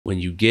When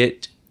you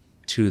get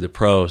to the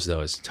pros, though,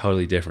 it's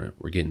totally different.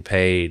 We're getting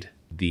paid.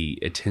 The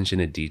attention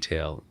to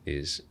detail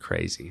is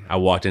crazy. I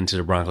walked into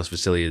the Broncos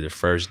facility the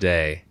first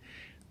day,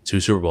 2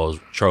 Super Bowl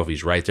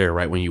trophies right there,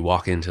 right when you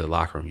walk into the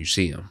locker room, you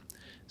see them.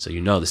 So you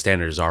know the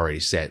standard is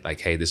already set,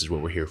 like, hey, this is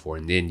what we're here for.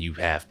 And then you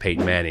have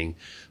Peyton Manning,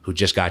 who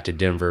just got to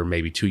Denver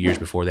maybe 2 years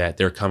before that.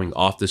 They're coming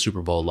off the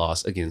Super Bowl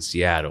loss against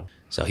Seattle.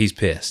 So he's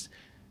pissed.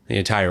 The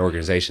entire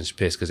organization's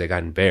pissed because they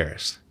got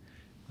embarrassed.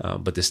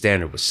 But the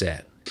standard was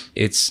set.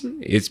 It's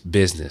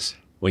business.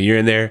 When you're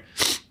in there,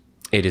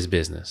 it is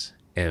business.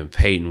 And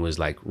Peyton was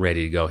like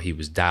ready to go. He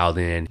was dialed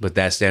in, but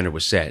that standard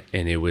was set,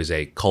 and it was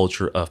a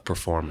culture of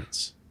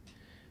performance.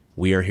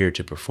 We are here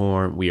to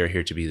perform. We are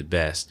here to be the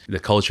best. The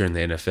culture in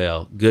the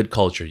NFL, good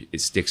culture,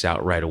 it sticks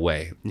out right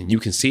away. And you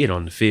can see it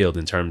on the field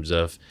in terms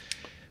of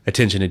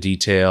attention to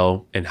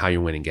detail and how you're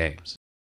winning games.